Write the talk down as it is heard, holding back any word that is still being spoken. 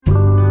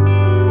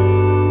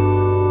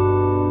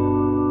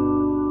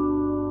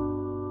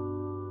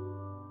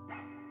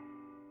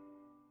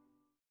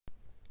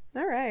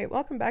Hi,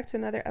 welcome back to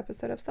another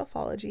episode of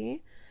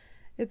Selfology.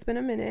 It's been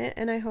a minute,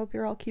 and I hope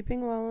you're all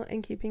keeping well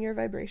and keeping your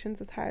vibrations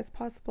as high as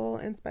possible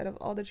in spite of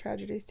all the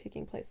tragedies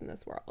taking place in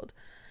this world.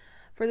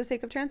 For the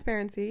sake of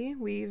transparency,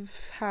 we've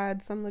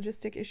had some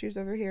logistic issues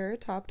over here,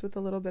 topped with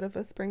a little bit of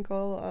a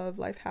sprinkle of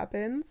life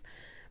happens,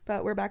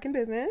 but we're back in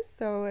business,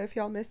 so if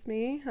y'all missed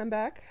me, I'm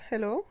back.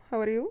 Hello, how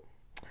are you?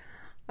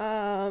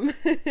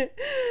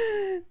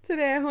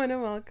 Today I want to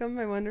welcome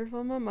my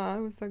wonderful mama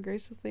who so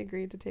graciously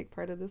agreed to take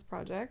part of this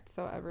project.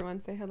 So everyone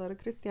say hello to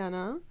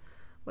Cristiana.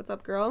 What's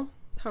up, girl?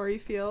 How are you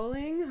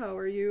feeling? How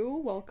are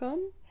you?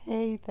 Welcome.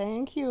 Hey,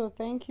 thank you.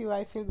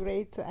 I feel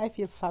great. I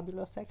feel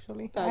fabulous,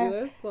 actually.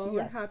 Fabulous. Well, yes.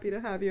 We're happy to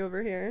have you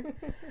over here.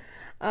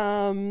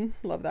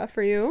 Love that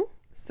for you.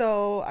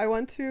 So I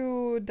want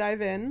to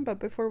dive in, but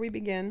before we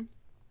begin,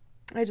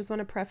 I just want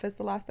to preface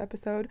the last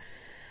episode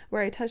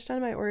where I touched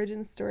on my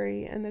origin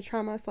story and the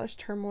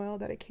trauma/turmoil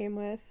that it came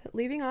with,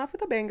 leaving off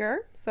with a banger.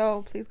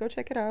 So please go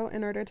check it out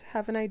in order to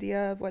have an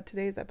idea of what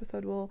today's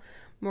episode will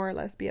more or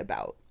less be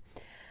about.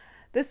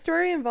 This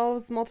story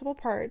involves multiple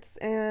parts,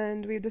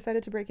 and we've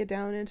decided to break it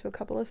down into a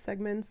couple of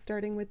segments,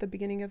 starting with the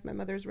beginning of my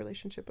mother's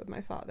relationship with my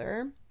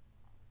father.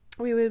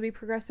 We will be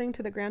progressing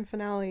to the grand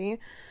finale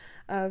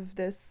of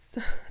this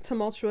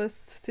tumultuous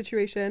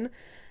situation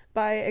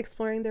by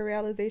exploring the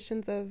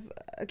realizations of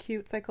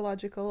acute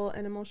psychological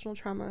and emotional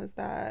traumas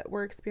that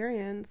were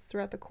experienced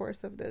throughout the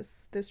course of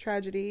this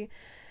tragedy,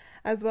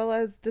 as well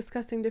as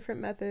discussing different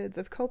methods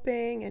of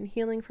coping and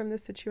healing from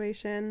this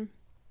situation.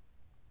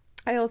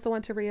 I also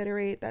want to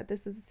reiterate that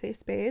this is a safe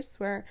space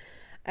where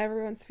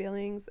everyone's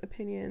feelings,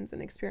 opinions,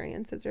 and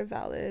experiences are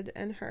valid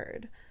and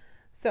heard.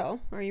 So,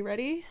 are you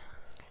ready?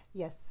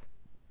 Yes.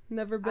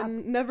 Never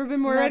been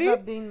more ready?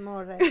 Never been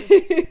more ready.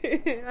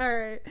 All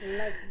right.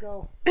 Let's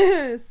go.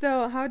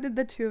 So, how did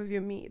the two of you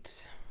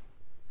meet?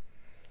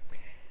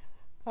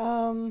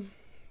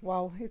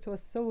 Wow, it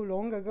was so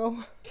long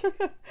ago.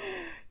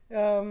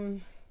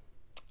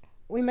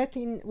 We met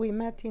in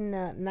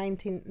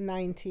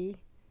 1990,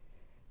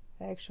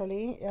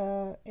 actually,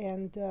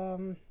 and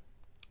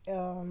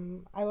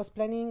I was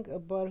planning a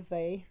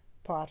birthday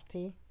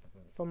party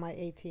for my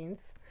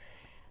 18th,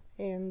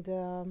 and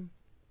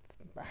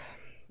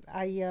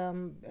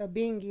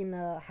being in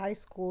a high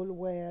school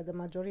where the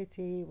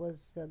majority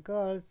was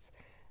girls,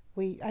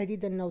 I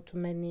didn't know too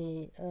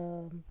many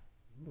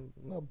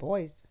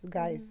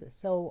guys,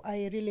 so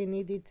I really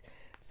needed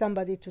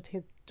somebody to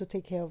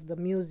take care of the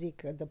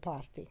music at the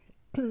party.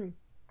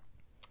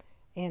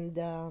 And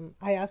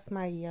I asked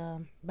my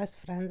best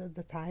friend at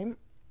the time.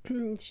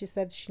 She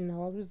said she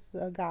knows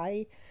a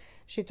guy.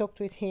 She talked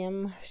with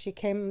him.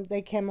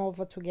 They came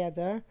over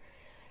together.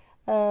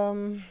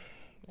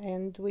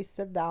 And we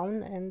sat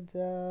down and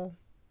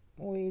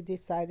we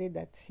decided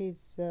that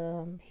he's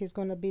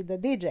gonna be the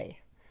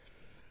DJ.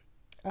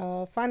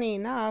 Funny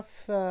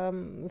enough,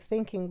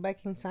 thinking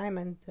back in time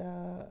and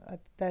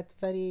at that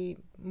very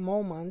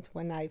moment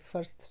when I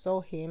first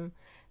saw him,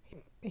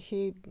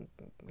 I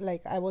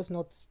was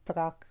not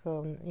struck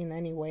in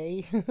any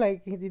way.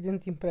 Like, he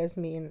didn't impress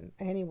me in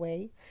any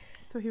way.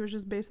 So he was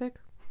just basic?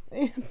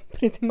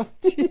 Pretty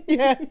much,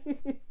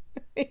 yes.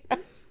 Yeah.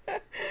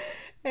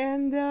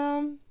 And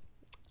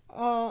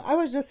I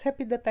was just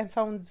happy that I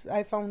found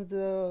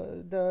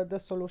the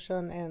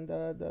solution, and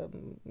the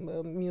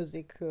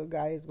music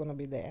guy is gonna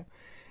be there.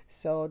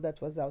 So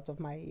that was out of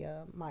my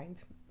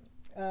mind.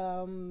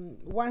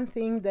 One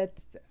thing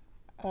that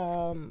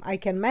I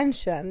can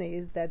mention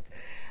is that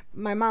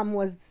my mom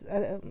was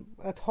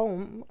at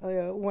home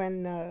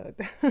when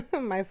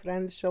my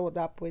friend showed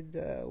up with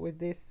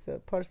this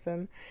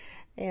person,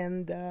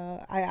 and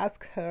I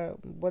asked her,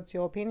 "What's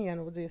your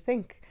opinion? What do you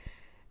think?"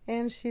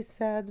 And she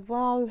said,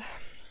 "Well,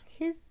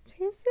 he's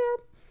a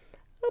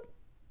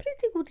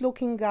pretty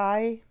good-looking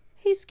guy.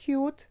 He's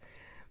cute,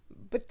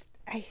 but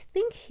I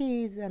think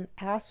he's an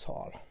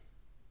asshole,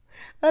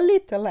 a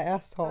little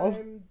asshole."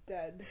 I'm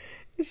dead.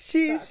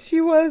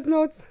 She was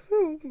not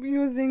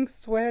using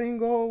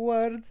swearing or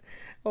words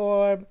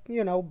or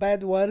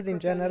bad words in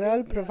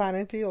general,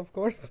 profanity, of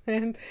course,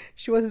 and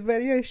she was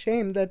very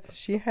ashamed that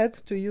she had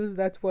to use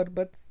that word,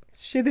 but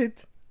she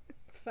did.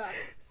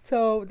 Facts.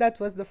 So that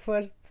was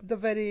the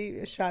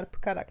very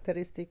sharp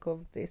characteristic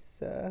of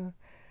this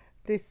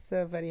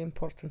very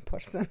important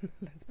person.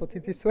 Let's put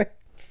it this way.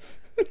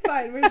 It's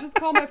fine. We just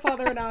call my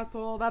father an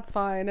asshole. That's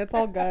fine. It's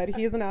all good.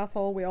 He's an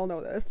asshole. We all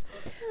know this.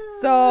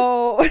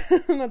 So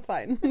that's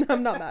fine.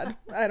 I'm not mad.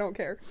 I don't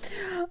care.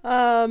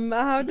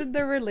 How did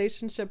the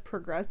relationship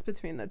progress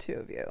between the two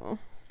of you?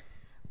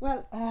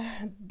 Well,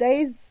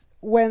 days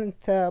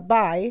went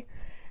by,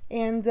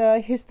 and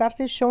he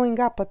started showing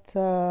up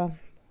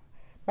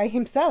by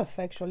himself,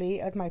 actually,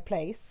 at my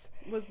place.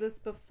 Was this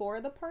before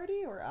the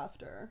party or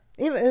after?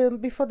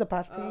 Before the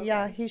party, okay.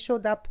 Yeah. He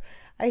showed up,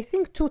 I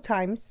think, 2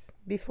 times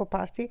before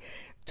party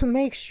to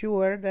make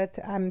sure that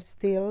I'm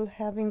still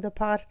having the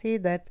party,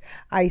 that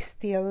I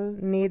still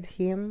need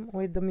him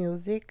with the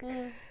music.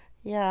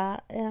 Yeah,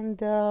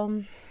 and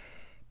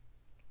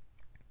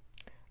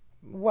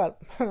well,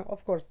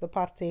 of course, the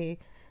party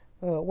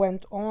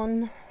went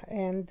on,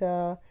 and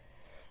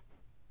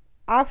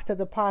after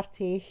the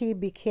party he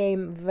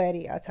became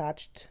very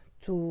attached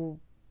to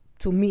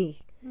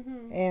me.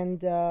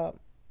 And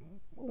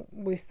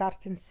we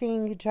started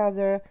seeing each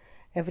other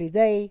every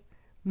day,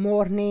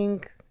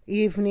 morning,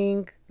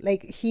 evening.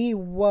 Like, he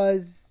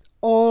was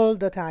all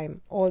the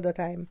time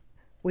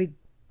with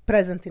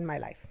present in my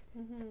life.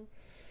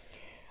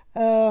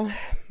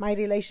 My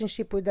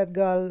relationship with that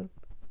girl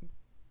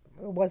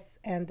was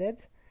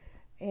ended,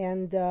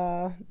 and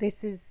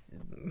this is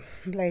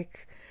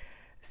like,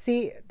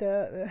 see,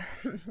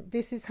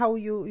 this is how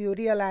you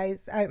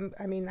realize. I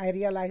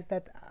realized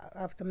that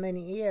after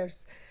many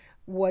years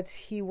what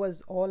he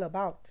was all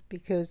about,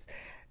 because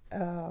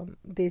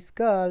this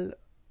girl,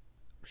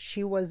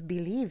 she was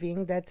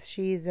believing that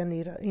she is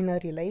in a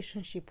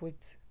relationship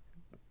with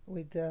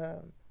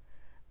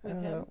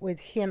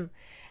him,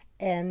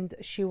 and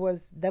she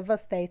was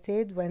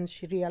devastated when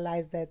she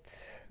realized that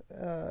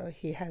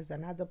he has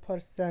another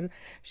person.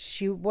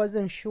 She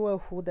wasn't sure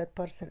who that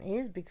person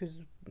is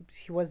because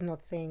he was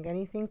not saying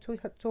anything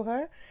to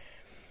her.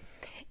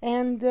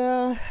 And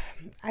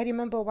I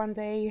remember one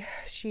day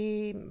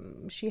she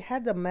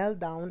had a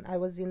meltdown.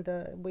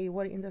 We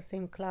were in the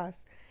same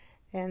class,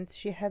 and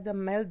she had a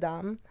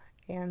meltdown,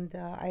 and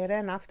I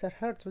ran after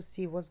her to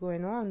see what's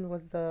going on.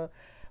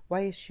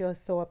 Why is she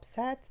so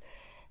upset?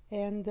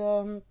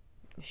 And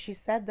she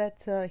said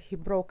that he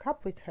broke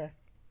up with her.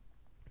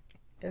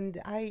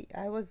 And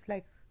I was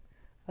like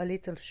a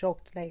little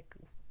shocked, like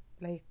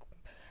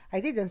I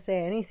didn't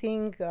say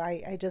anything.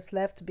 I just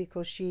left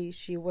because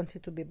she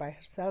wanted to be by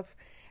herself.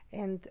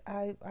 And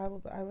I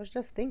was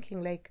just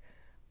thinking, like,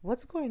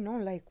 what's going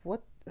on? Like,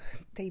 what,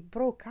 they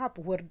broke up?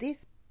 Were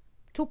these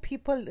two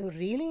people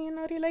really in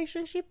a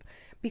relationship?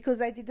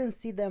 Because I didn't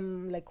see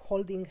them like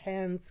holding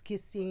hands,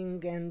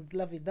 kissing, and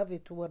lovey-dovey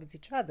towards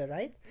each other,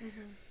 right?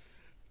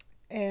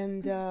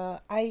 And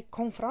I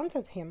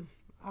confronted him.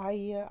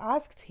 I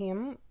asked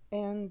him,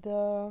 and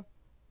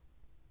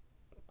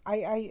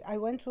I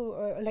went to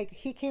like,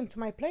 he came to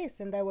my place,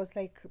 and I was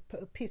like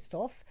pissed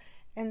off,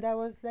 and I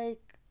was like,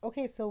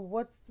 okay, so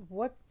what's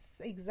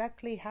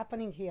exactly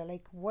happening here?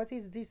 Like, what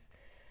is this?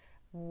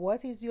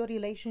 What is your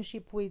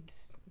relationship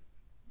with?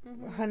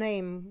 Her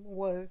name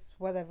was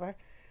whatever,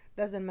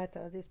 doesn't matter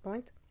at this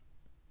point.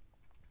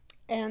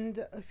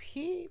 And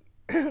he,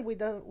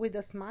 with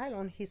a smile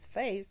on his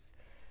face,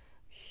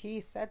 he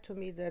said to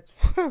me that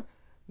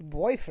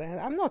boyfriend,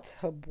 I'm not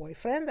her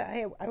boyfriend.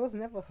 I was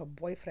never her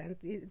boyfriend.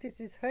 This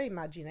is her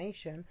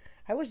imagination.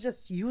 I was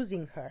just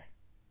using her.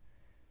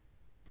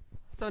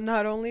 So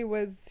not only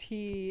was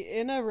he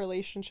in a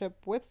relationship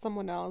with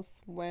someone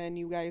else when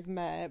you guys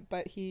met,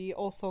 but he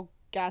also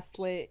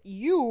gaslit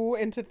you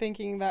into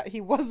thinking that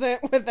he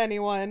wasn't with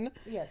anyone.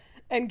 Yes.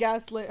 And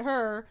gaslit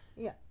her,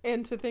 Yeah,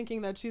 into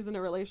thinking that she's in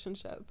a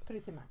relationship.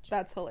 pretty much.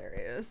 That's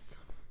hilarious.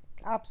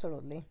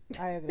 Absolutely,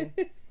 I agree.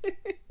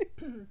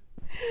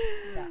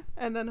 Yeah.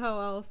 And then how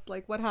else?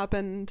 Like, what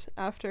happened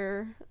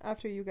after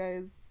you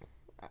guys?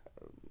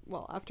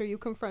 After you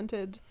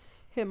confronted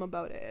him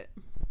about it.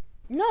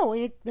 No,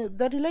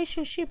 the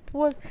relationship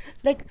was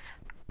like,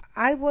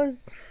 I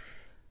was.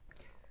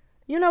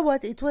 You know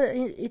what? It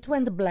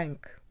went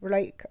blank.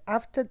 Like,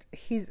 after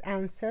his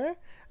answer,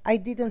 I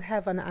didn't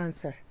have an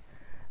answer.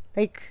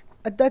 Like,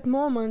 at that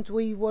moment,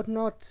 we were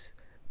not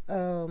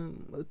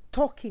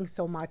talking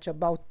so much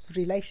about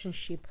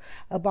relationship,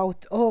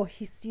 about, oh,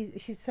 he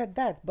said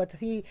that, but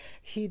he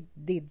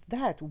did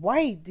that.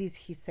 Why did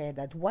he say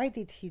that? Why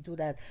did he do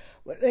that?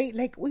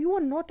 Like, we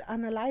were not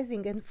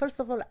analyzing. And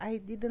first of all, I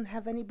didn't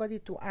have anybody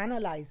to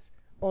analyze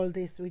all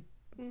this with,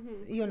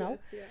 you know.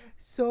 Yeah.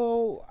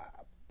 So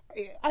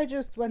I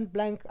just went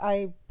blank.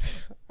 I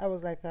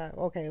was like,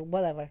 okay,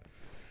 whatever.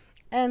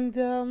 And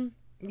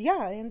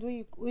and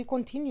we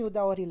continued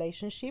our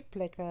relationship,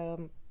 like,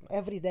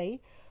 every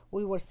day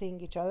we were seeing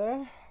each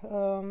other.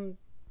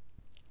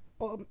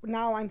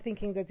 Now I'm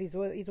thinking that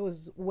it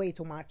was way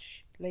too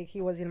much. Like, he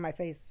was in my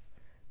face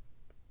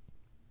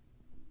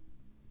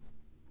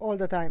all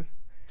the time.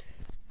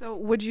 So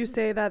would you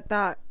say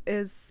that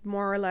is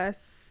more or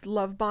less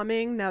love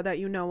bombing, now that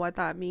you know what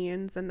that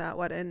means and that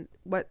what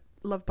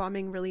love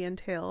bombing really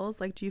entails?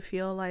 Like, do you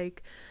feel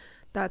like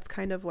that's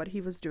kind of what he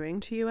was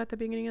doing to you at the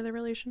beginning of the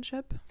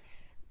relationship?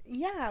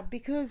 Yeah,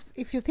 because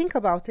if you think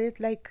about it,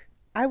 like,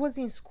 I was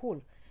in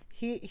school.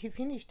 He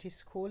finished his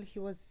school. He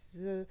was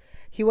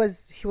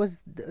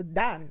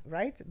done,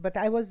 right? But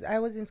I was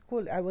in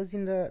school. I was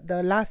in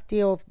the last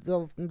year of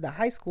the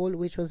high school,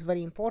 which was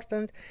very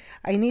important.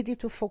 I needed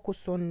to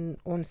focus on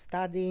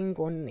studying,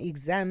 on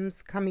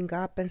exams coming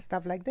up and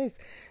stuff like this.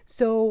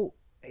 So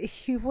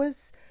he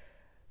was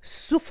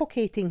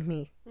suffocating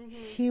me.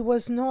 He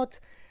was not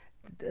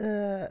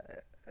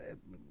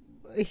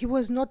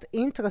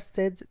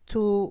interested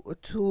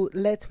to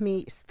let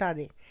me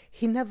study.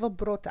 He never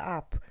brought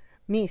up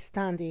me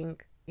studying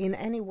in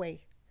any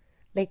way.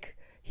 Like,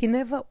 he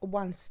never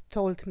once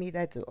told me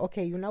that,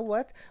 okay, you know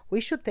what, we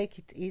should take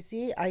it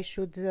easy. I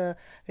should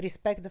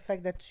respect the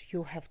fact that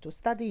you have to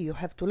study, you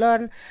have to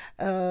learn,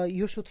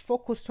 you should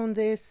focus on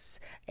this,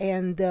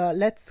 and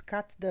let's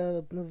cut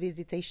the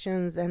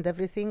visitations and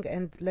everything,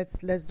 and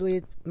let's do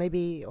it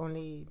maybe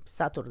only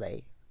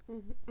Saturday.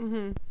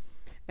 Mm-hmm.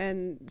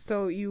 And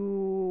so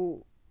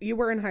you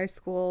were in high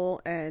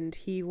school, and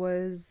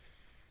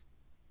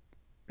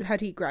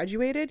had he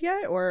graduated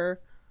yet, or?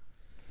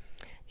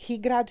 He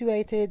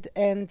graduated,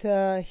 and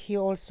he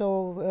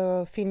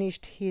also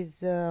finished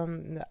his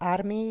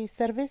army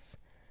service.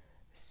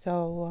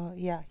 So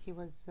he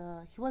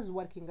was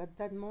working at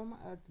that moment.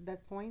 At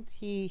that point,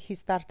 he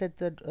started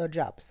a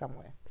job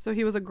somewhere. So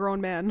he was a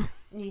grown man.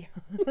 Yeah.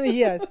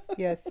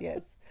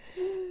 yes.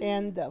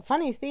 And the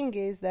funny thing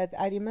is that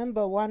I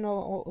remember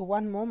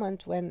one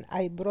moment when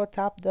I brought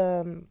up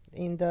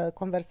in the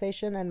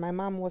conversation, and my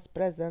mom was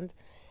present,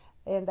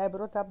 and I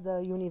brought up the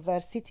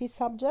university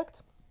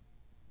subject.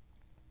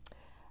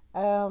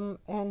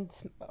 And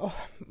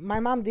my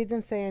mom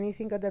didn't say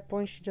anything at that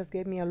point. She just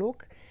gave me a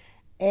look,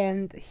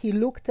 and he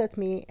looked at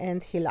me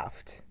and he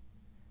laughed.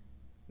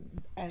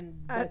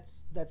 And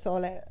that's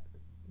all. I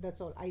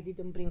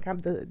didn't bring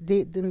up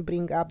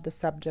the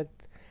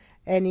subject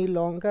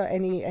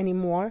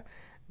anymore,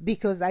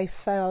 because I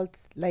felt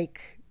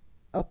like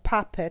a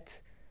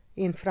puppet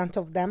in front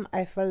of them.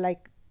 I felt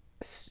like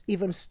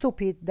even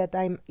stupid that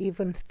I'm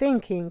even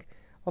thinking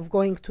of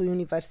going to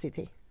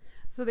university.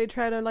 So they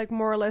try to like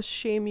more or less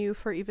shame you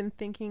for even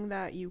thinking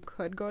that you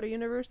could go to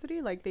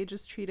university? Like they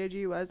just treated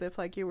you as if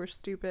like you were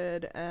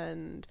stupid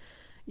and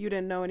you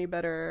didn't know any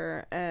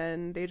better,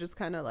 and they just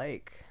kind of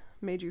like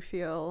made you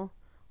feel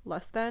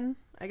less than,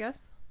 I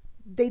guess?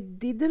 They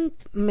didn't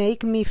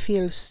make me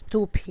feel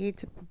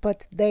stupid,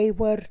 but they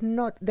were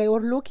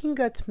looking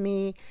at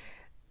me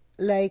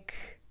like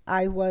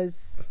I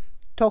was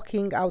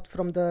talking out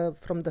from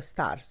the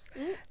stars.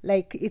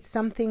 Like it's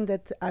something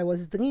that I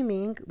was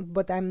dreaming,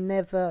 but I'm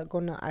never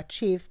gonna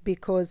achieve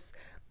because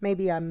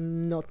maybe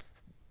I'm not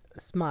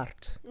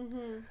smart.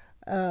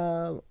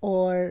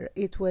 Or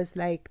it was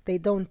like they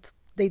didn't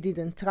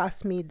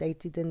trust me, they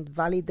didn't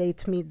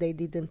validate me, they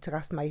didn't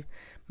trust my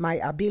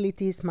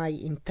abilities, my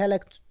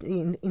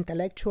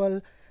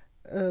intellectual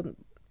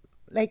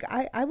like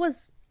I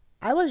was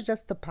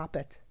just a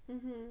puppet.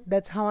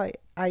 That's how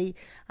I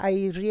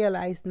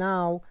realize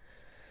now,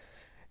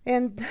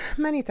 and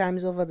many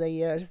times over the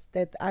years,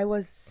 that I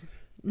was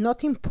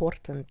not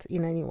important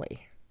in any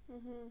way.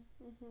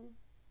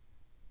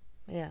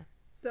 Yeah.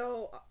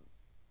 So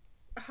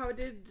how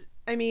did,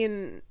 I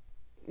mean,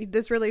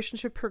 this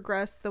relationship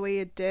progress the way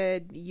it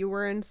did? You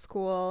were in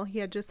school, he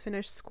had just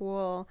finished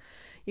school.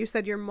 You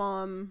said your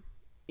mom,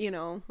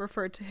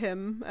 referred to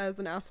him as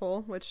an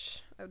asshole,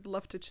 which I would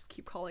love to just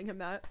keep calling him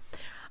that.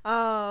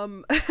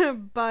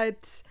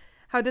 But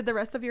how did the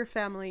rest of your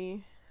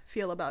family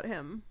feel about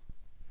him?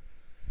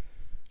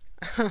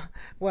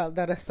 Well,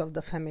 the rest of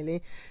the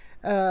family,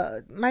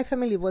 my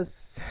family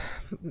was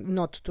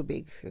not too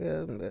big.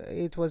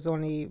 It was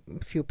only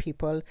a few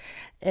people,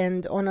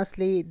 and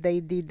honestly,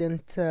 they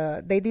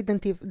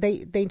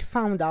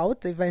found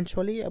out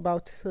eventually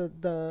about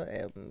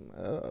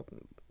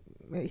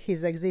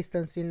his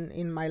existence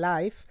in my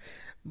life,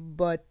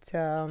 but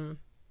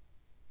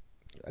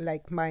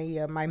like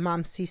my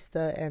mom's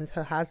sister and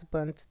her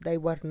husband, they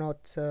were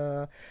not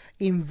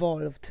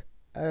involved.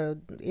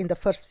 In the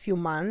first few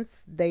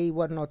months, they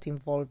were not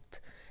involved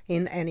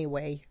in any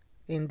way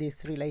in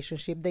this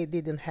relationship. They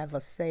didn't have a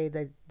say.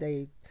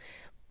 They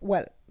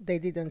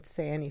didn't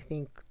say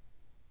anything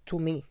to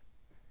me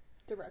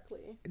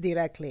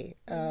directly.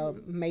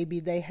 Maybe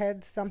they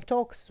had some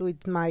talks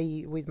with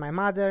my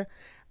mother.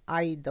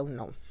 I don't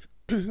know.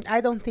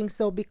 I don't think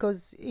so,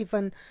 because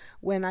even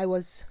when I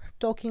was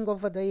talking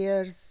over the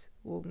years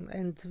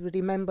and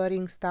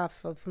remembering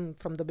stuff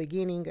from the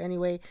beginning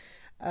anyway,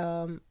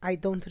 I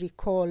don't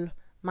recall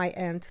my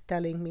aunt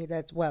telling me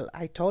that, well,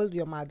 I told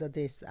your mother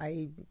this,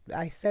 I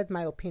said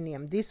my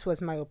opinion, this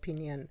was my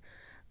opinion,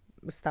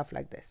 stuff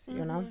like this,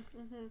 you know?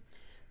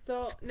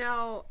 So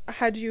now,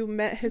 had you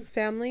met his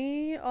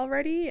family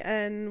already,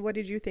 and what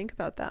did you think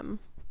about them?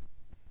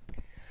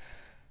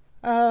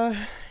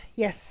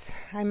 Yes,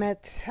 I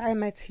met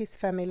his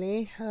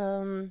family.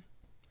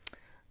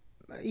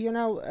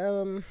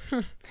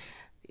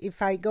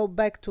 If I go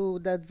back to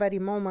that very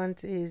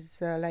moment,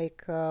 is I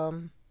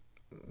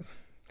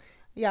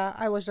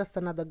was just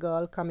another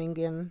girl coming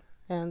in,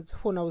 and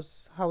who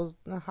knows how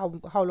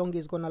long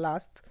it's gonna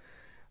last.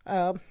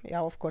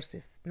 Of course,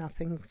 it's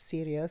nothing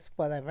serious,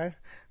 whatever.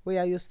 We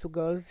are used to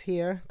girls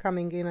here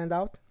coming in and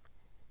out.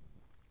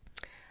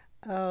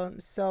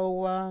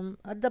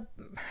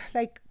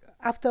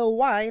 After a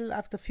while,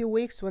 after a few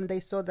weeks, when they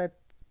saw that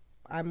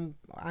I'm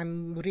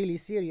really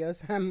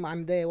serious,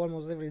 I'm there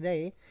almost every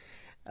day.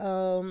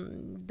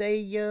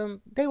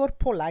 They were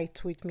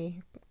polite with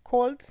me,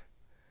 cold,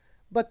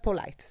 but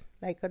polite.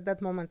 Like at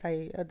that moment,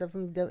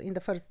 in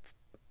the first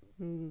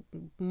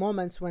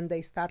moments when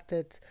they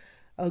started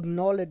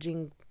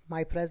acknowledging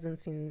my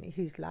presence in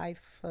his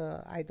life,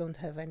 I don't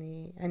have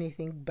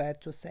anything bad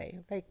to say.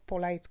 Like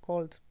polite,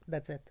 cold,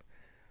 that's it.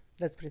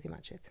 That's pretty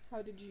much it.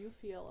 How did you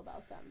feel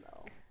about them,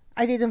 though?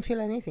 I didn't feel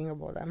anything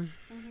about them.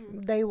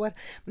 Mm-hmm. They were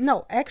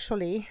no,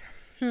 actually,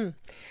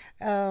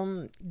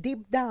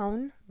 deep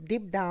down,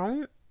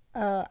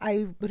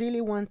 I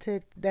really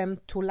wanted them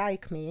to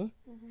like me,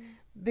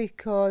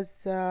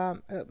 because,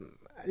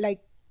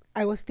 like,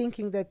 I was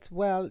thinking that,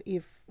 well,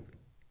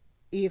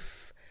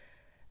 if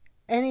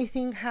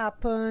anything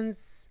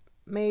happens,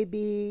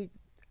 maybe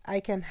I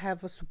can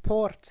have a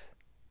support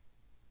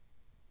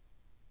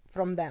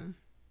from them.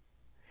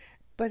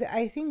 But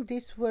I think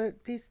those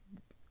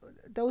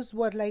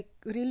were like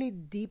really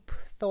deep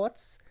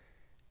thoughts,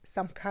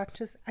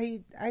 subconscious.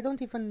 I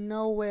don't even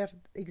know where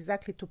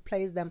exactly to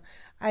place them.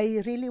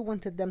 I really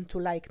wanted them to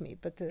like me,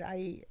 but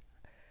I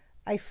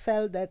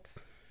felt that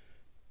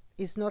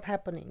it's not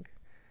happening.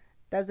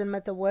 Doesn't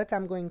matter what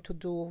I'm going to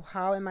do,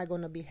 how am I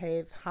going to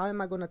behave, how am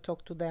I going to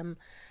talk to them.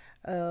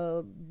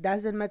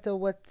 Doesn't matter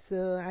what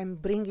I'm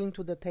bringing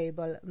to the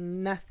table.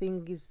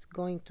 Nothing is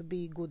going to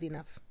be good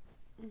enough.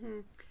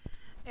 Mm-hmm.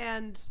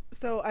 And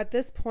so at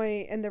this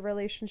point in the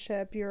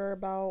relationship, you're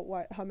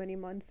about how many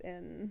months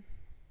in?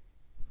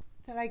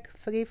 Like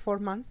 3-4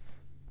 months.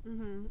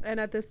 Mm-hmm. And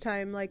at this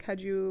time, like, had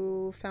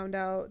you found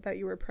out that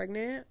you were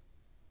pregnant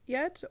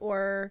yet,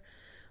 or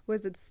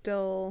was it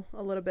still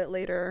a little bit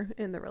later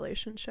in the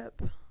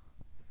relationship?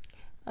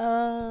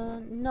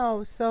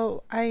 No.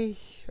 So I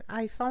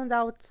found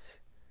out.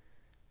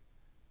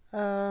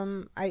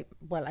 I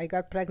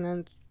got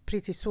pregnant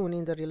pretty soon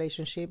in the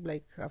relationship,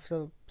 like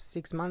after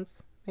 6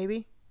 months,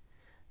 maybe.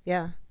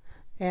 Yeah,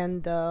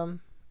 and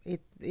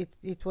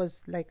it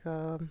was like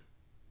a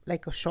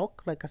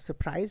shock, like a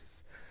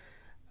surprise.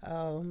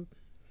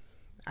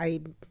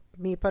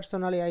 Me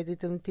personally, I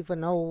didn't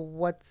even know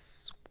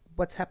what's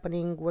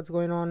happening, what's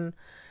going on.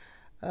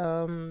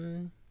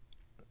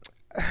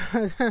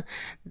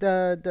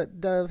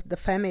 The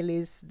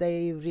families,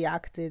 they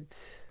reacted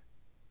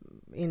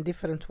in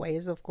different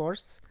ways, of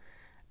course.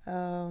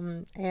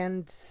 My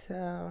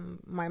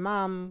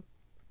mom,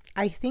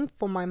 I think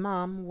for my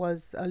mom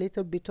was a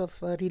little bit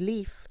of a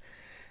relief,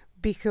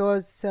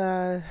 because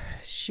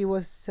she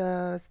was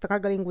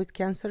struggling with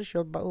cancer. She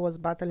was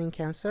battling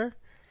cancer,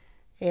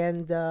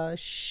 and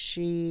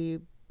she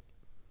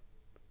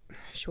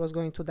was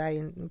going to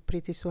die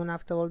pretty soon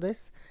after all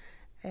this.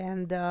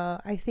 And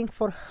I think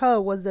for her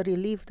was a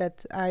relief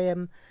that I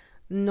am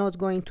not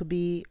going to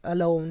be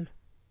alone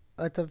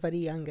at a very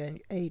young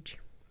age.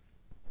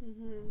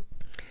 Mm-hmm.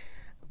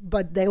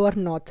 But they were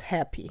not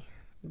happy.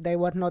 They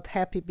were not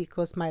happy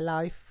because my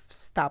life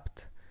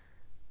stopped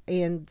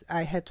and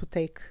I had to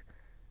take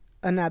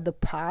another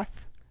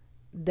path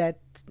that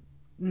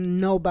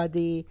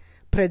nobody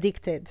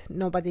predicted,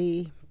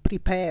 nobody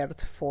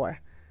prepared for.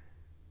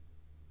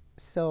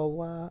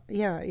 So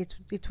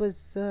it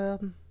was a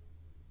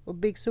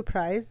big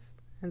surprise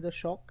and a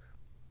shock.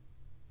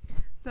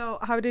 So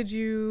how did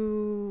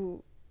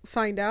you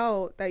find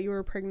out that you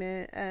were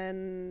pregnant,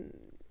 and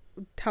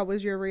how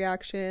was your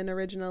reaction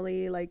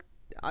originally? Like,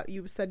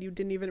 you said you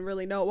didn't even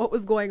really know what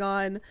was going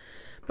on,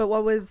 but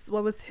what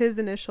was his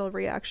initial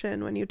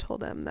reaction when you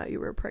told him that you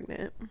were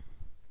pregnant?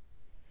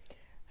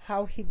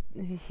 How he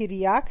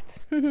react?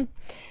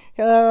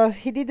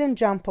 He didn't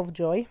jump of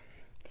joy.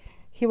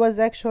 He was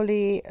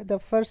actually the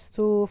first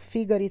to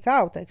figure it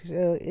out.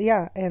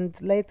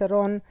 And later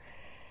on,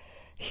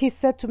 he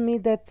said to me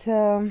that,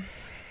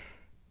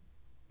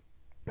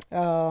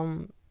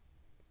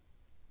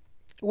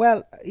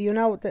 well, you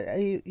know,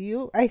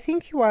 I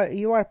think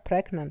you are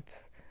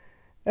pregnant.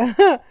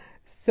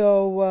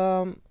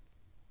 So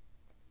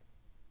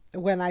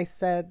when I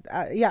said,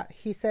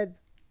 he said,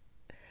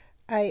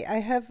 I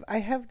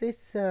have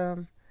this.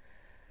 I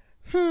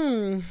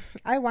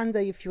wonder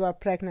if you are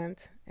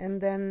pregnant. And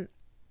then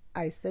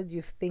I said,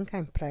 you think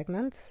I'm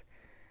pregnant?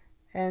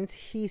 And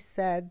he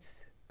said,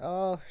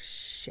 oh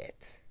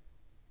shit.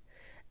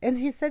 And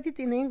he said it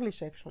in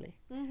English, actually.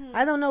 Mm-hmm.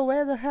 I don't know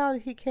where the hell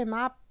he came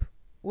up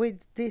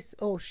with this,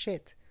 oh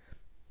shit.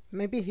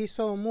 Maybe he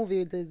saw a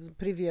movie the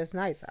previous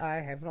night. I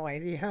have no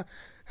idea.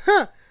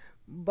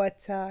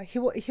 But he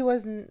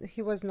was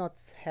not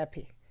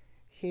happy.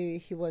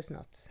 He was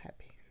not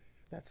happy.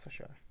 That's for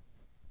sure.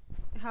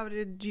 How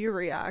did you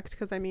react?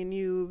 Because I mean,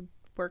 you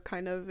were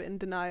kind of in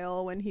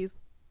denial when he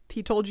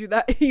told you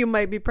that you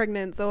might be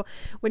pregnant. So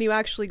when you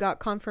actually got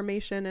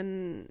confirmation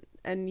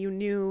and you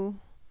knew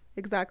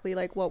exactly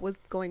like what was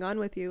going on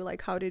with you,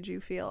 like, how did you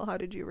feel? How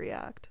did you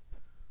react?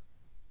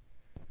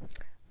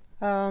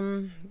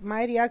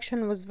 My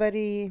reaction was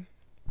very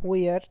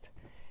weird,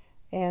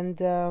 and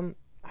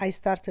I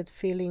started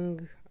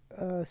feeling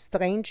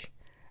strange.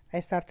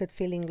 I started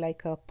feeling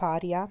like a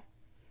pariah,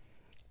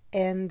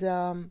 and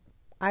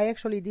I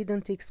actually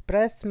didn't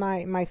express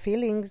my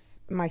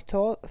feelings, my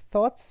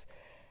thoughts,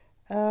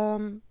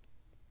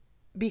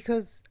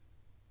 because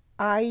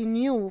I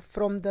knew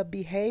from the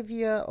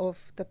behavior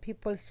of the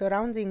people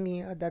surrounding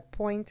me at that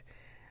point,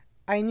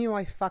 I knew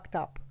I fucked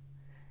up,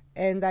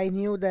 and I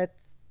knew that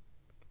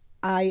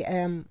I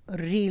am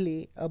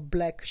really a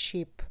black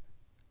sheep,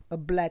 a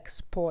black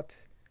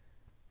spot,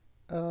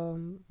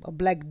 a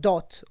black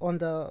dot on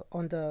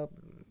the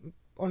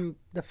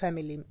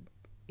family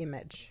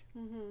image.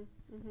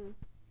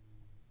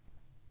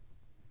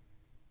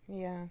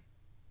 Yeah.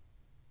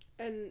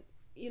 And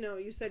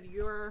you said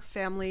your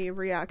family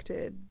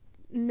reacted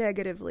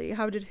negatively.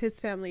 How did his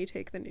family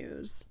take the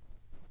news?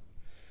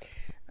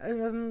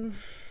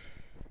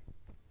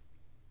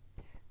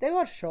 They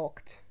were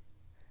shocked.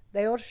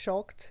 They were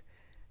shocked.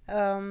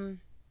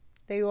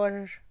 They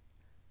were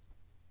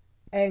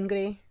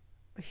angry.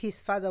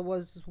 His father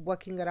was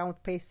walking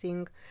around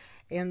pacing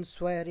and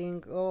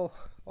swearing.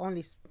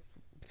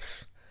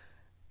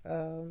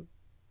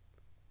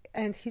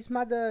 And his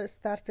mother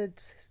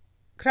started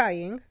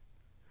crying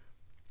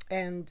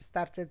and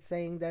started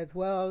saying that,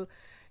 well,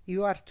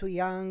 you are too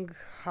young.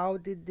 How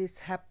did this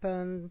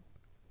happen?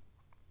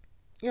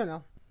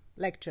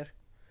 Lecture.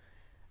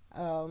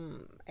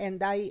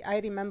 And I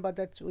remember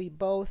that we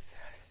both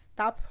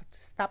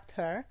stopped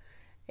her,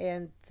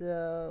 and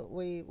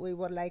we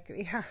were like,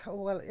 yeah,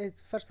 well,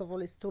 first of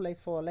all, it's too late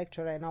for a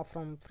lecture right now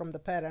from the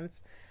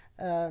parents.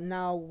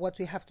 Now what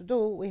we have to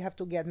do, we have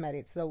to get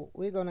married. So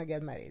we're gonna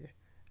get married,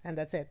 and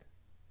that's it.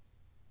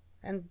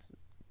 And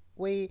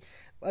we,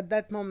 at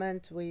that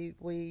moment, we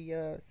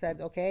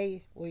said,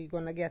 okay, we're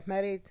gonna get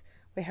married.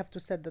 We have to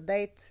set the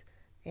date,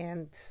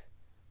 and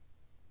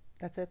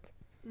that's it.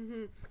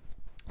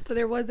 So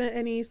there wasn't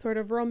any sort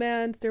of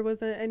romance. There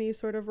wasn't any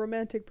sort of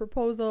romantic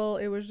proposal.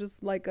 It was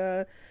just like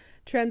a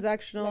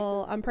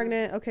transactional. I'm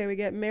pregnant. Okay, we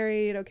get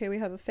married. Okay, we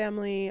have a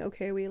family.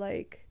 Okay, we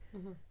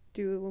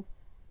do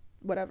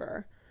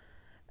whatever,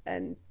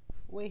 and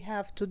we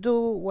have to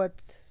do what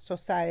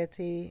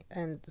society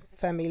and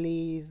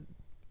families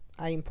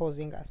are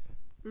imposing us.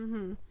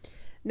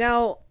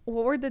 Now,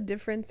 what were the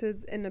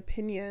differences in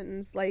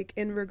opinions, like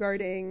in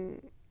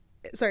regards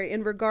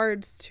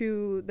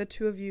to the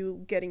two of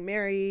you getting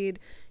married,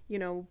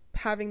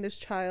 having this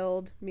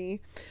child,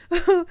 me,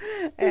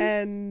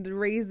 and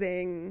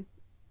raising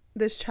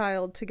this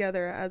child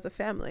together as a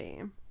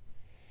family?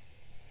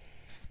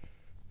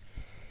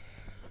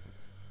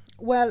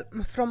 Well,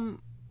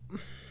 from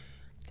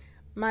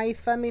my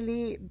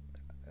family,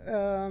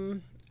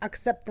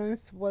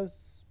 acceptance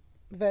was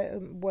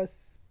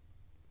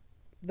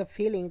the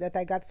feeling that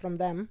I got from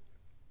them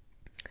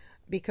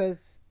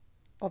because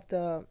of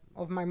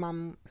my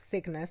mom's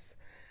sickness,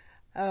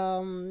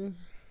 and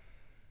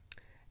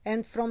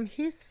from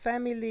his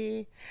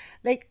family,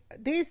 like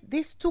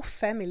these two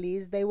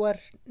families, they were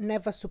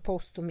never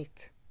supposed to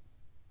meet.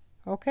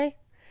 Okay,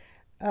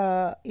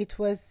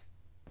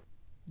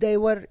 they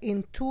were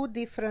in two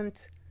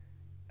different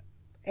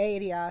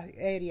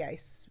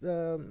areas,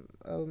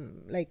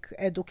 like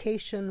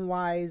education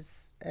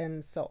wise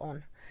and so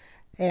on,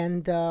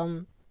 and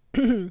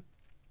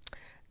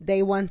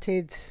they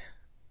wanted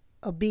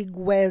a big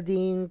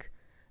wedding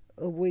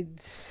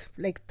with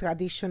like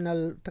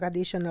traditional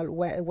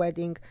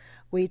wedding,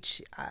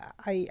 which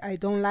I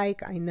don't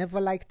like. I never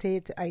liked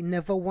it. I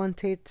never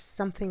wanted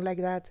something like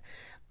that.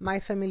 My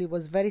family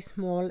was very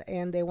small,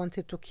 and they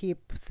wanted to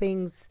keep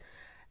things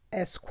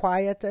as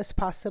quiet as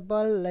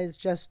possible. Let's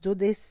just do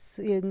this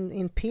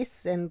in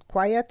peace and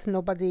quiet.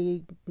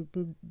 Nobody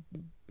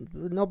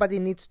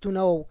needs to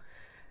know.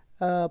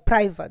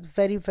 Private,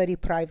 very, very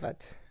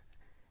private.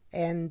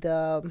 And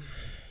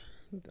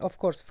of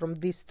course, from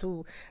these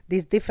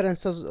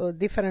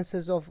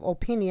differences of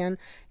opinion,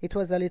 it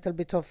was a little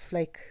bit of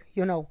like,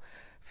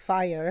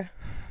 fire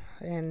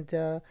and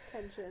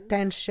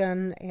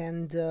tension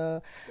and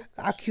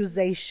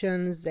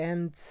accusations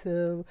and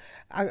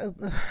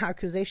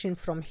accusation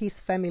from his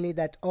family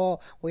that,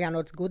 we are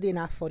not good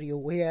enough for you,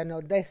 we are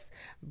not this,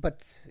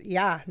 but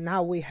yeah,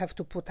 now we have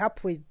to put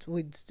up with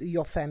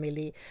your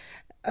family.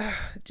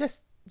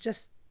 Just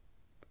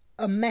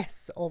a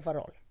mess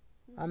overall,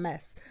 a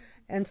mess.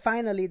 And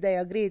finally they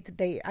agreed.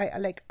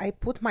 I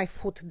put my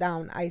foot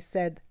down. I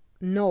said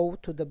no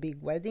to the big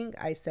wedding.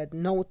 I said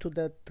no to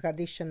the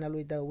traditional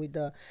with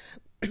the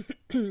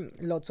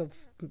lots of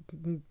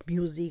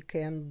music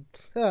and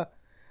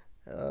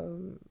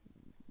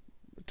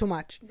too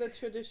much. The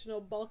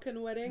traditional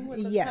Balkan wedding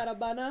with the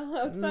caravana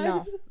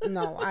outside.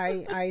 No,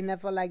 I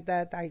never liked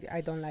that.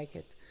 I don't like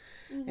it,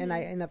 and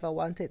I never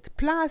want it.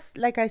 Plus,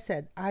 like I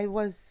said, I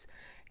was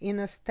in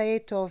a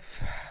state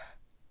of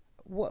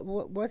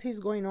what is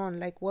going on?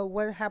 Like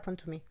what happened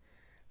to me?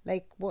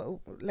 I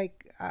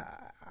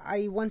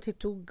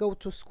wanted to go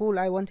to school.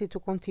 I wanted to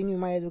continue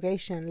my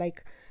education.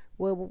 Like,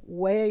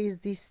 where is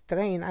this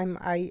train?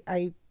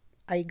 I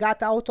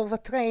got out of a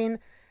train,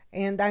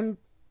 and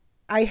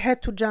I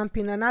had to jump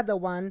in another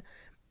one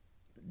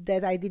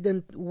that I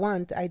didn't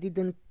want. I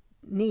didn't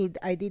need.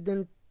 I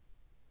didn't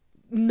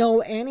know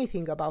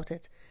anything about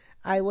it.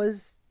 I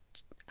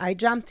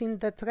jumped in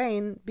the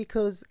train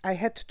because I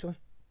had to.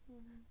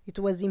 It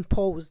was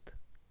imposed.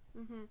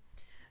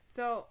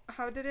 So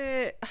how did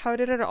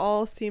it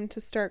all seem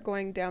to start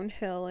going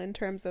downhill in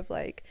terms of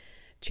like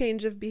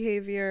change of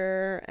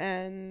behavior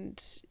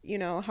and, you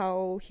know,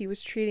 how he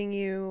was treating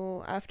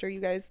you after you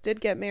guys did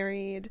get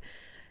married.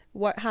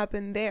 What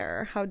happened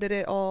there? How did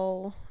it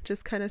all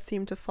just kind of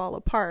seem to fall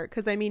apart?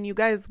 Because, I mean, you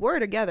guys were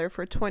together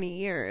for 20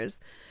 years,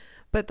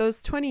 but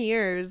those 20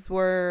 years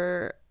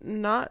were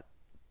not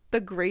the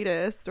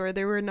greatest, or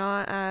they were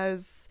not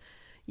as,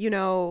 you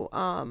know,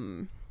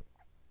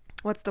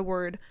 what's the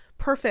word?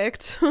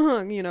 Perfect,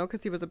 you know,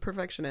 because he was a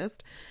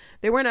perfectionist.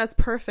 They weren't as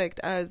perfect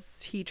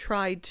as he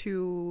tried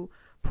to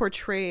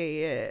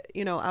portray it,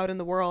 you know, out in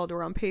the world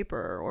or on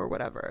paper or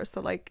whatever.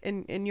 So, like,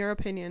 in your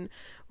opinion,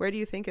 where do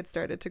you think it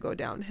started to go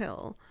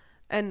downhill?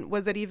 And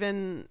was it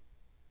even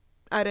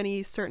at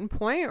any certain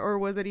point, or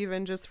was it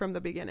even just from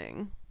the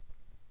beginning?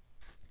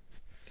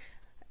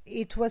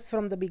 It was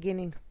from the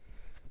beginning.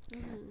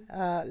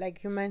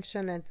 Like you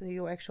mentioned, and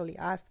you actually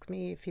asked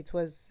me if it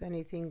was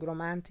anything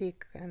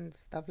romantic and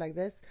stuff like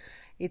this.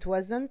 It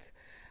wasn't.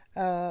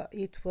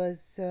 It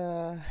was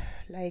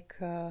like,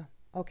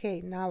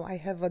 okay, now I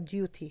have a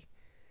duty.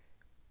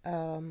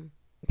 There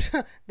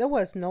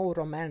was no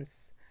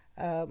romance.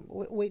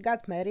 We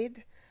got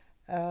married.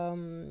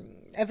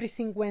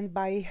 Everything went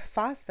by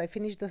fast. I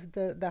finished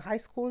the high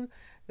school.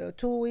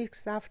 2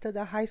 weeks after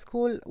the high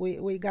school,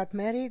 we got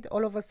married.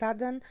 All of a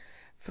sudden,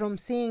 from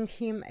seeing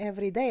him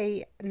every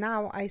day,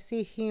 now I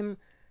see him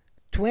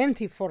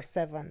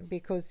 24/7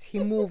 because he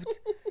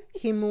moved.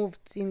 He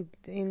moved in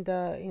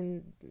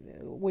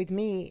with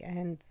me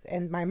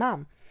and my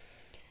mom,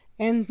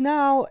 and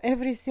now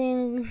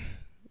everything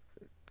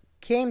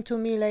came to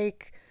me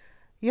like,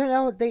 you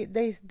know,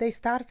 they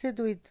started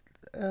with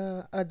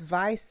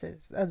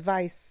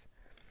advice.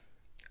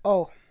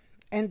 Oh,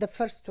 and the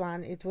first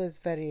one, it was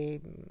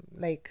very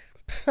like,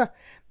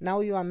 now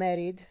you are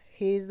married,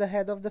 he is the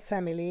head of the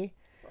family.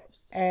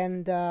 Gross.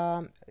 And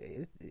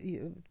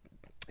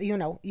you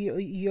know,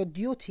 your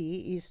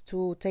duty is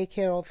to take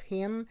care of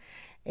him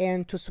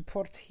and to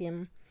support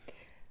him.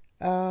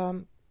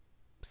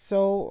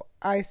 So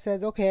I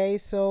said, okay,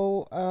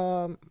 so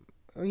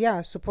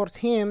yeah, support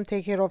him,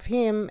 take care of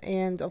him,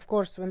 and of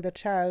course when the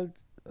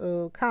child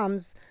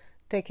comes,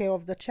 take care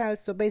of the child.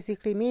 So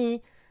basically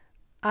me,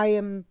 I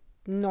am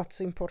not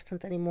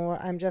important anymore.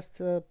 I'm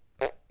just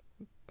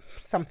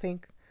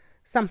something.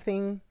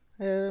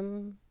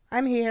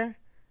 I'm here,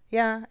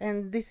 yeah,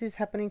 and this is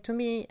happening to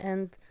me,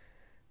 and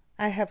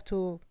I have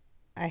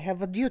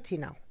a duty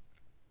now.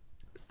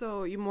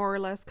 So you more or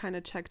less kind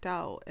of checked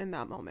out in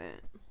that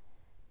moment.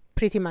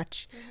 Pretty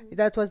much. Mm-hmm.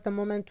 That was the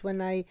moment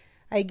when I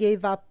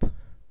gave up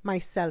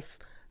myself.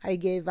 I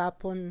gave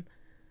up on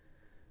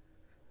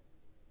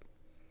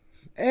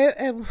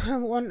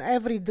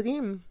every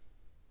dream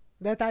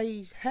that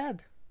I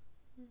had.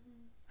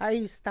 Mm-hmm.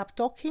 I stopped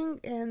talking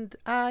and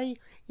I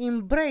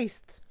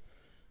embraced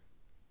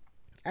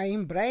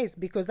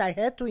because I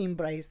had to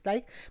embrace,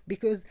 like,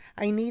 because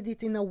I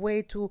needed in a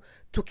way to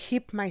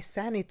keep my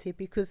sanity,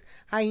 because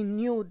I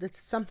knew that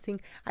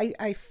something, I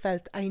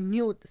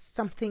knew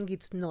something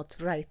is not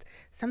right.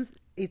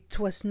 It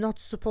was not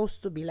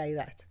supposed to be like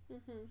that.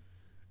 Mm-hmm.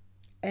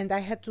 And I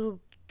had to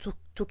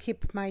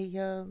keep my,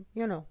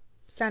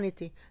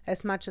 sanity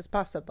as much as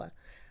possible.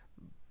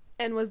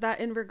 And was that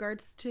in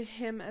regards to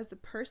him as a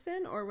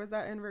person, or was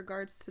that in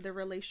regards to the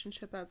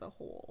relationship as a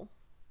whole?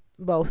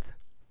 Both.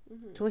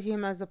 Mm-hmm. To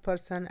him as a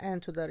person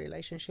and to the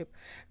relationship.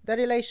 The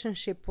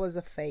relationship was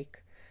a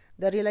fake.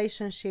 The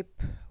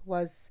relationship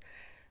was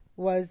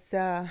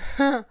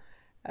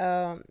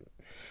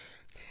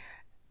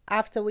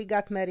after we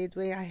got married,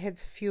 I had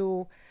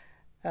few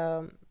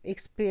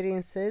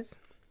experiences.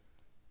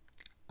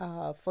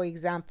 For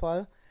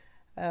example,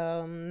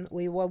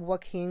 we were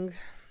walking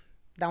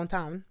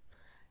downtown,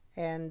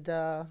 and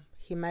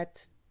he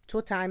met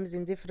 2 times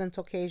in different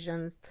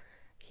occasions.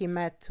 He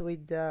met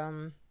with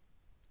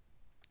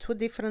 2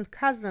 different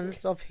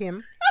cousins of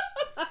him.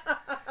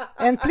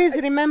 And please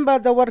remember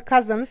the word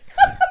cousins.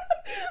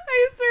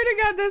 I swear to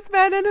God, this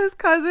man and his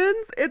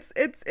cousins,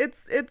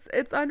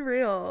 it's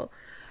unreal.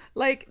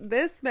 Like,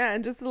 this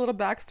man, just a little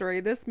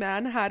backstory, this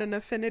man had an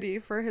affinity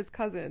for his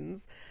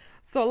cousins.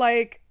 So,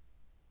 like,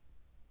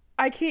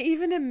 I can't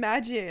even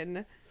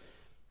imagine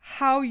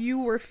how you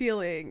were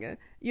feeling,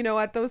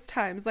 at those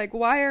times. Like,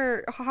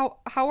 how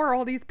are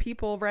all these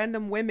people,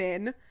 random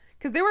women,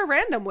 because they were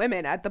random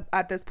women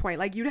at this point.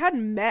 Like, you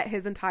hadn't met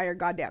his entire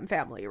goddamn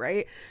family,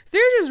 right? So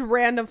they're just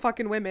random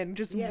fucking women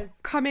just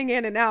coming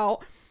in and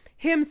out.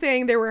 Him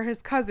saying they were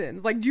his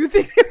cousins. Like, do you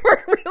think they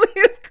were really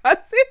his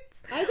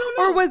cousins? I don't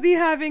know. Or was he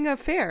having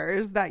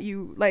affairs that he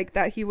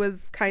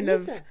was kind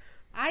of...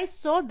 I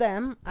saw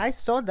them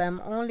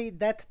only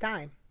that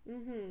time.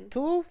 Mm-hmm.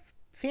 2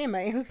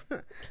 females,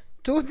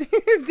 2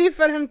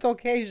 different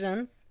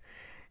occasions.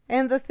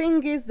 And the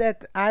thing is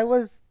that I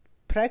was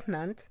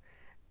pregnant,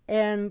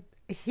 and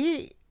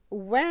he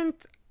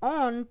went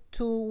on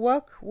to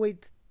work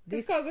with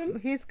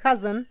his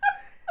cousin.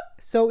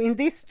 So in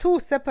these 2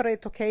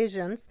 separate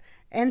occasions,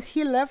 and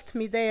he left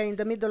me there in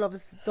the middle of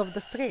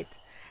the street.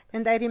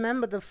 And I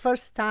remember the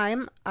first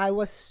time I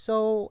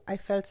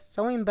felt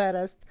so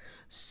embarrassed,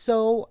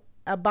 so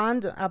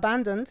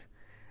abandoned,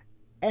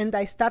 and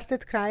I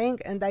started crying,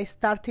 and I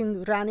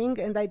started running,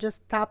 and I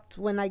just stopped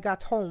when I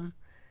got home.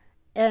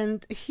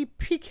 And he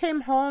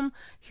came home.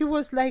 He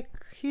was like,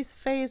 his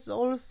face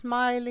all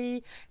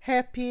smiley,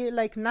 happy,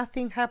 like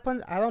nothing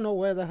happened. I don't know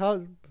where the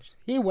hell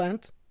he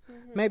went.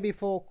 Maybe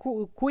for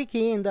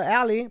quickie in the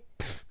alley.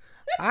 Pfft,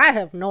 I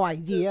have no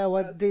idea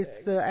what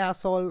this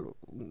asshole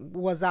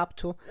was up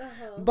to.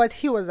 But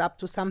he was up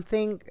to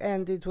something,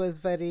 and it was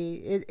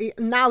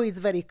now it's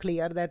very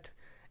clear that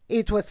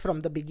it was from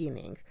the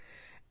beginning.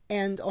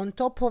 And on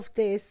top of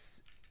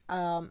this,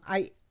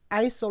 I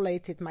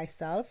isolated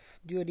myself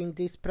during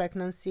this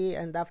pregnancy,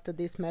 and after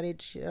this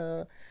marriage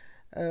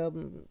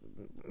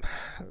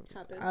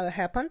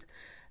happened.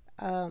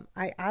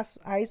 I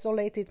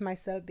isolated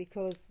myself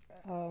because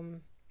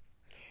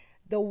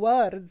the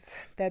words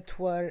that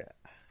were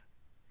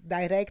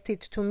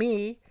directed to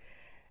me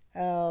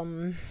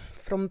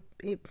from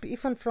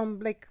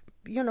like,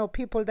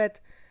 people that,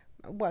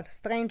 well,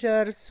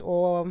 strangers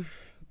or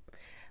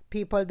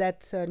people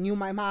that knew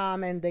my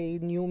mom and they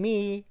knew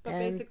me. But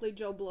basically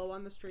Joe Blow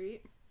on the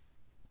street.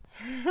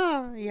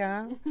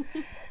 Yeah.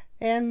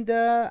 And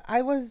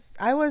I was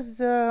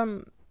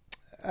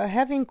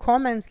having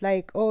comments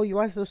like, "Oh, you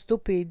are so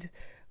stupid.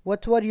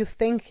 What were you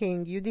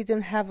thinking? You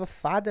didn't have a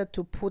father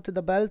to put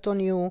the belt on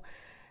you.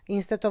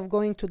 Instead of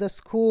going to the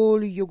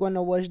school, you're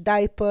gonna wash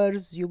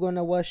diapers, you're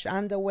gonna wash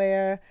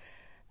underwear."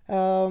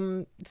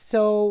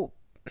 So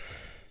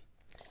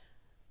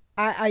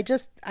I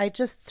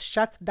just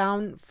shut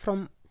down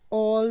from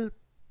all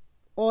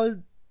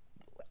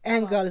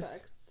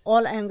angles.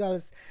 All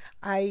angles.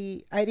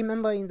 I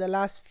remember in the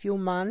last few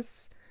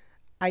months,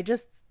 I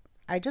just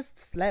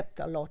slept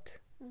a lot.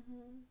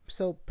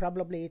 So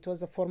probably it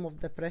was a form of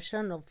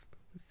depression, of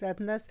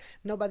sadness.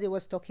 Nobody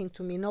was talking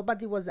to me.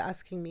 Nobody was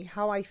asking me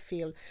how I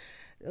feel.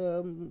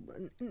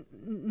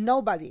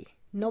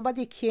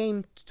 Nobody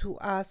came to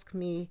ask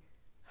me,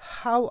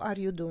 how are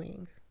you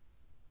doing?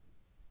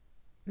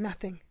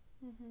 Nothing.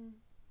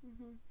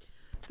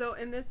 So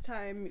in this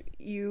time,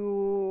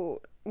 you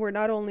were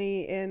not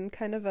only in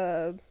kind of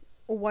a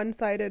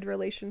one-sided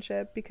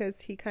relationship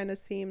because he kind of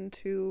seemed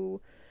to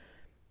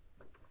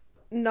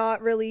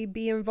not really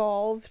be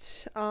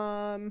involved.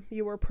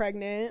 You were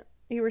pregnant.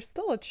 You were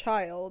still a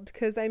child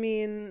because, I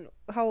mean,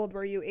 how old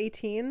were you?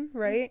 18,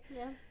 right?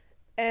 Yeah.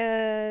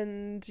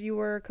 And you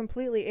were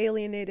completely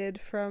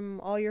alienated from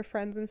all your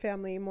friends and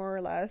family, more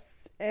or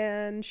less,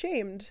 and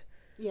shamed.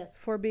 Yes.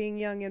 For being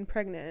young and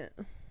pregnant.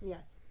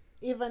 Yes.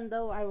 Even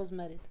though I was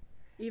married.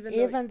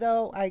 Even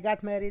though I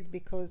got married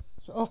because,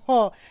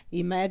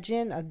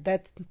 imagine at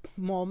that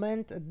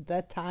moment, at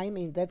that time,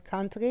 in that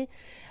country,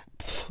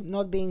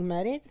 not being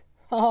married.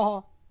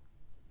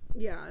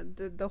 Yeah,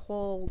 the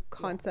whole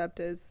concept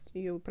is,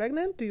 you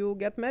pregnant, you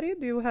get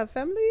married, you have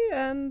family,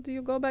 and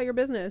you go about your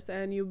business,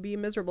 and you be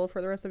miserable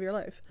for the rest of your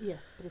life.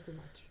 Yes, pretty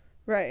much.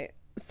 Right.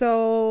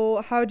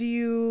 So how did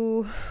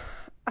you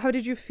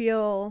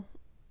feel,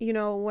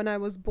 when I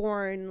was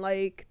born?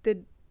 Like,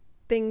 did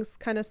things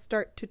kind of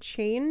start to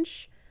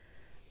change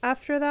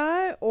after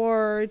that,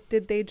 or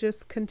did they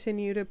just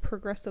continue to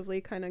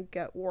progressively kind of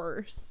get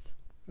worse?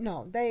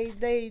 No,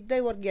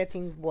 they were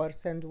getting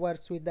worse and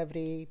worse with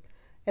every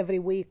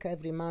week,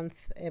 every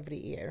month, every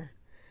year.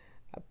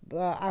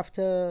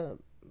 After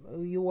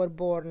you were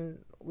born,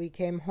 we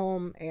came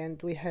home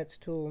and we had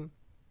to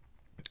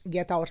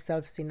get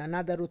ourselves in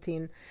another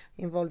routine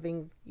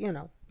involving,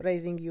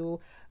 raising you,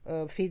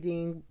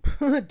 feeding,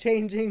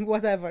 changing,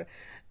 whatever.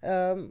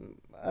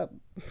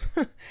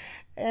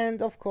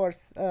 And of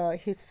course,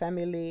 his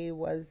family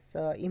was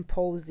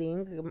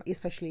imposing,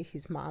 especially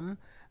his mom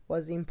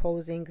was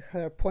imposing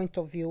her point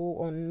of view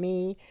on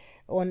me,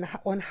 on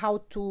how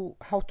to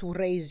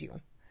raise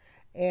you.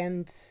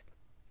 And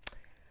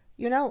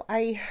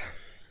I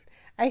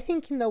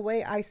think in a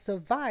way I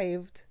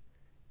survived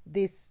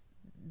the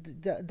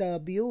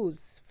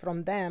abuse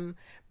from them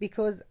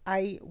because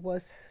I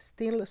was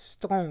still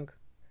strong.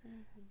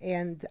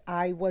 And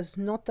I was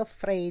not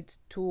afraid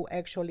to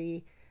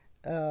actually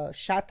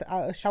shout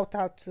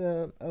out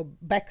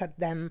back at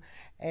them,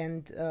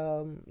 and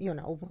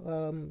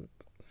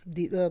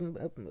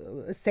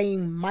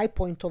saying my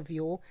point of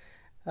view,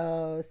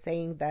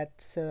 saying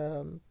that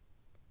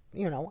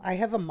I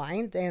have a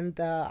mind and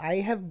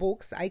I have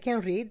books, I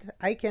can read,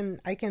 I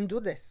can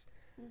do this.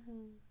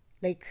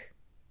 Like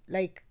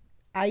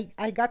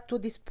I got to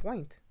this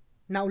point,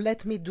 now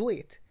let me do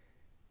it.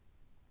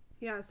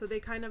 Yeah, so they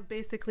kind of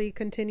basically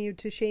continued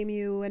to shame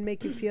you and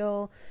make you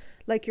feel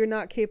like you're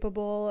not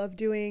capable of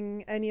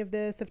doing any of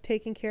this, of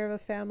taking care of a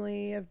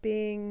family, of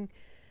being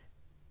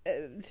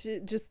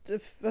just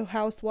a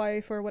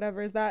housewife or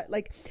whatever. Was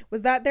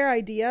that their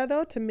idea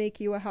though, to make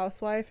you a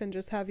housewife and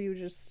just have you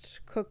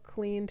just cook,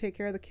 clean, take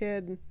care of the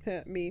kid,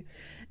 me,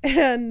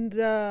 and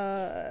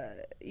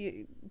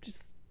you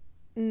just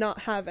not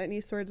have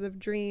any sorts of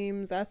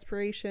dreams,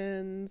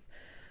 aspirations,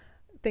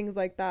 things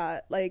like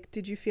that? Like,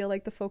 did you feel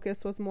like the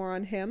focus was more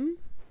on him?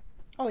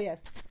 Oh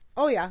yes.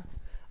 Oh yeah.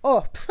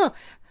 Oh,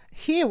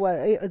 he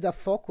was the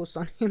focus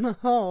on him.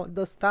 Oh,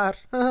 the star,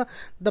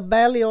 the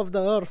belly of the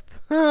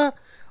earth.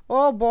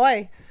 Oh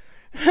boy,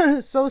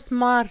 so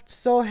smart,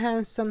 so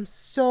handsome,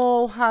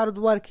 so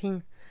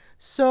hardworking,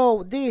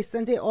 so this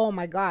and the. Oh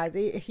my God,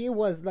 he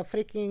was the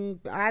freaking.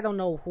 I don't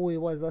know who he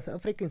was, a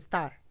freaking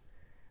star,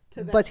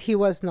 but he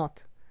was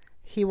not.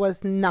 He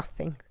was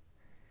nothing.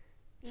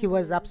 He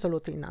was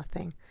absolutely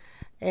nothing,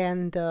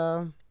 and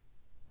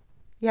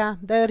yeah,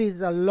 there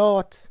is a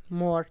lot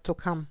more to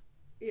come.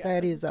 Yeah.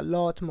 There is a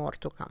lot more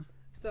to come.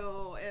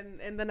 So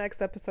in the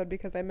next episode,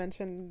 because I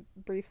mentioned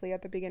briefly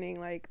at the beginning,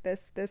 like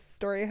this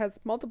story has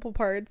multiple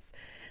parts,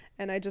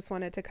 and I just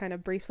wanted to kind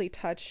of briefly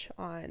touch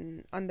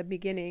on the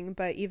beginning.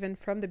 But even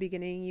from the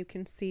beginning, you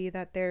can see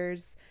that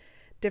there's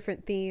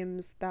different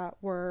themes that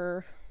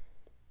were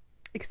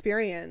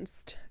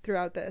experienced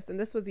throughout this, and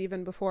this was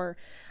even before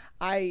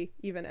I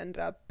even ended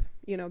up,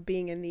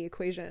 being in the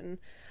equation.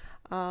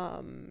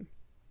 Thank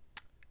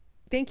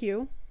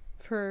you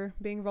for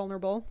being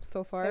vulnerable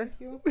so far. Thank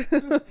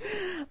you.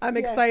 I'm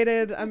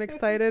excited. I'm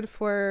excited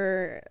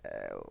for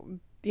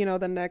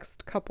the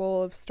next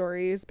couple of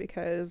stories,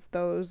 because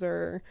those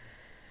are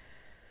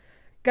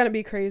gonna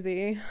be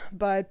crazy.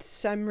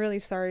 But I'm really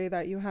sorry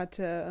that you had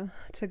to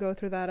go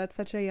through that at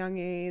such a young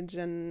age,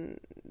 and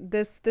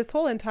this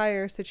whole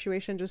entire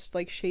situation just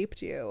like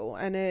shaped you.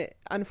 And it,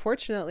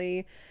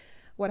 unfortunately,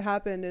 what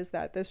happened is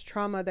that this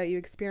trauma that you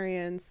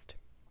experienced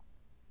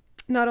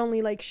not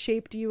only like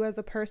shaped you as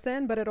a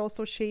person, but it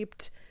also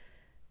shaped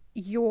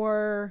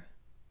your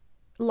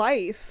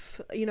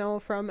life,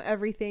 from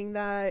everything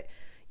that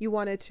you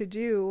wanted to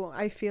do.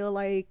 I feel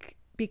like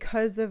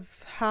because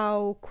of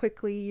how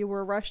quickly you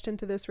were rushed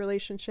into this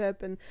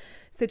relationship and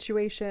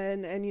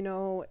situation,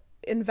 and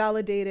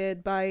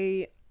invalidated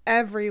by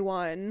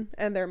everyone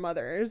and their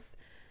mothers,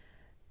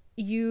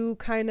 you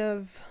kind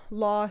of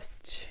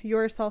lost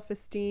your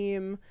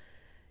self-esteem,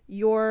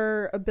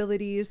 your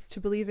abilities to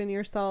believe in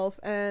yourself.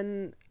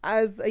 And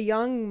as a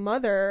young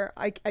mother,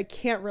 I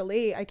can't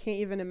relate. I can't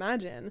even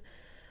imagine,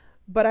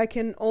 but I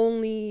can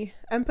only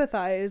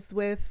empathize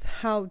with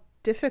how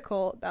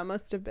difficult that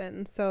must have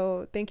been.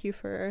 So thank you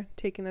for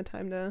taking the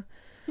time to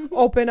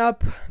open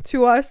up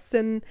to us.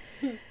 And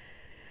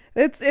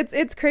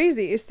it's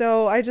crazy.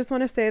 So I just want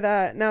to say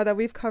that now that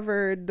we've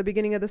covered the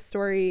beginning of the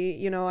story,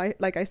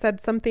 like I said,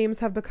 some themes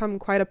have become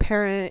quite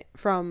apparent.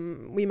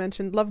 We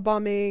mentioned love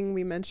bombing,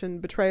 we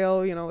mentioned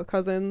betrayal, with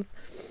cousins,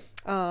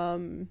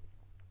 enmeshment.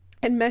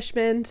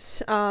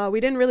 We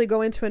didn't really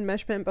go into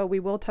enmeshment, but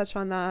we will touch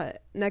on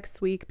that next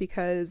week,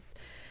 because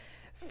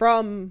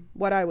from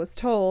what I was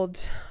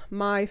told,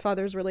 my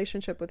father's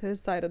relationship with his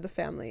side of the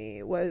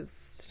family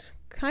was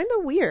kind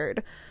of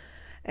weird,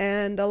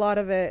 and a lot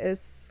of it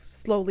is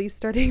slowly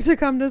starting to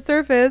come to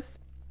surface.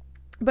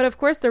 But of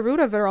course, the root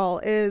of it all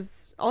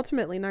is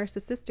ultimately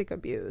narcissistic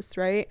abuse,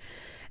 right?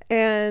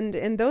 And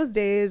in those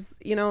days,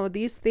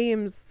 these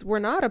themes were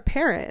not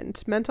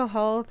apparent. Mental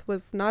health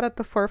was not at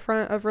the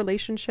forefront of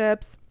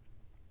relationships.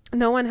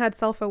 No one had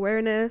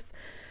self-awareness,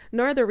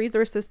 nor the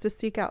resources to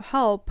seek out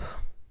help,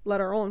 let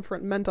alone for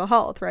mental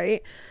health,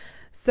 right?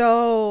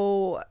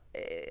 So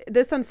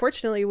this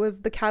unfortunately was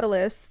the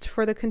catalyst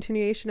for the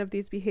continuation of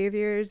these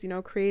behaviors,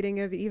 creating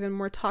an even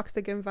more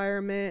toxic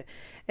environment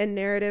and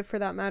narrative, for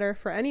that matter,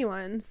 for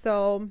anyone.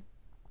 So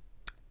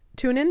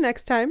tune in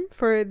next time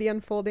for the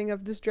unfolding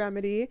of this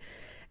dramedy,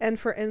 and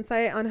for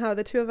insight on how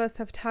the two of us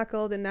have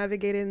tackled and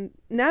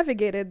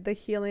navigated the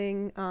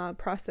healing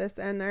process,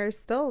 and are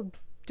still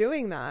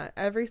doing that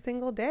every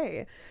single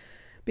day.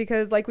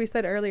 Because like we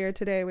said earlier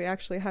today, we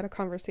actually had a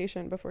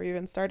conversation before we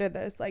even started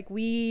this. Like,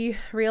 we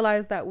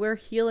realized that we're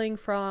healing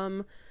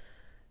from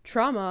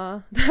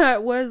trauma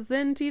that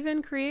wasn't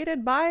even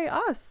created by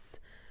us.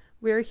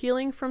 We're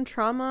healing from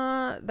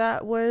trauma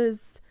that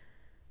was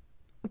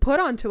put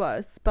onto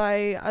us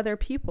by other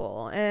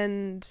people.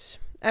 And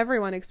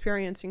everyone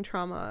experiencing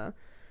trauma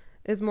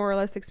is more or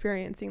less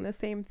experiencing the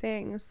same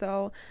thing.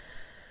 So,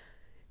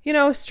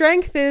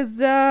 strength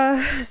is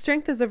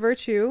a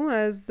virtue,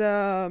 as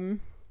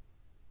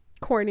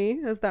corny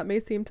as that may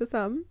seem to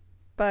some.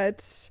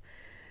 But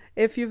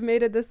if you've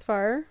made it this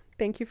far,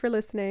 thank you for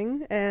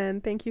listening,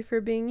 and thank you for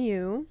being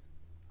you.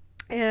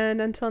 And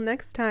until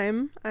next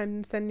time,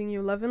 I'm sending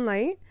you love and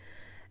light,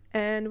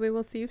 and we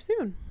will see you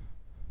soon.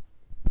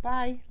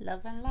 Bye.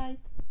 Love and light.